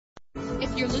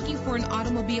you're looking for an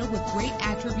automobile with great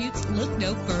attributes, look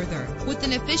no further. With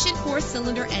an efficient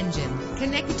 4-cylinder engine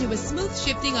connected to a smooth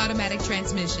shifting automatic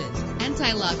transmission,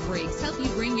 anti-lock brakes help you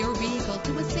bring your vehicle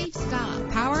to a safe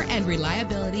stop. Power and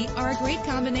reliability are a great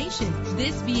combination.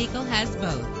 This vehicle has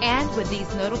both. And with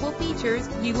these notable features,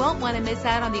 you won't want to miss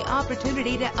out on the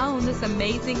opportunity to own this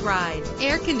amazing ride.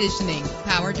 Air conditioning,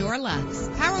 power door locks,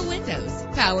 power windows,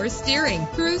 power steering,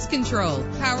 cruise control,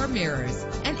 power mirrors,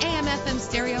 an AM/FM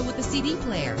stereo with a CD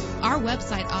player. Our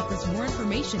website offers more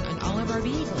information on all of our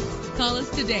vehicles. Call us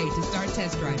today to start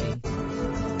test driving.